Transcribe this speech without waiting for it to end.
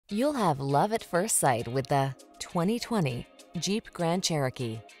You'll have love at first sight with the 2020 Jeep Grand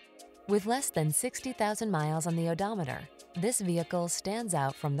Cherokee. With less than 60,000 miles on the odometer, this vehicle stands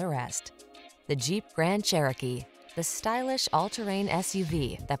out from the rest. The Jeep Grand Cherokee, the stylish all-terrain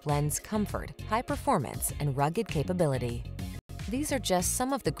SUV that blends comfort, high performance, and rugged capability. These are just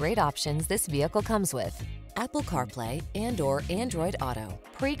some of the great options this vehicle comes with: Apple CarPlay and/or Android Auto,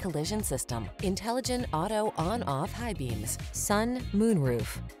 pre-collision system, intelligent auto on-off high beams, sun,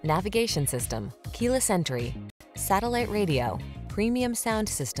 moonroof, navigation system, keyless entry, satellite radio, premium sound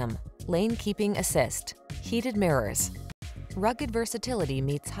system, lane keeping assist, heated mirrors. Rugged versatility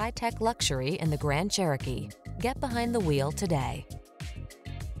meets high-tech luxury in the Grand Cherokee. Get behind the wheel today.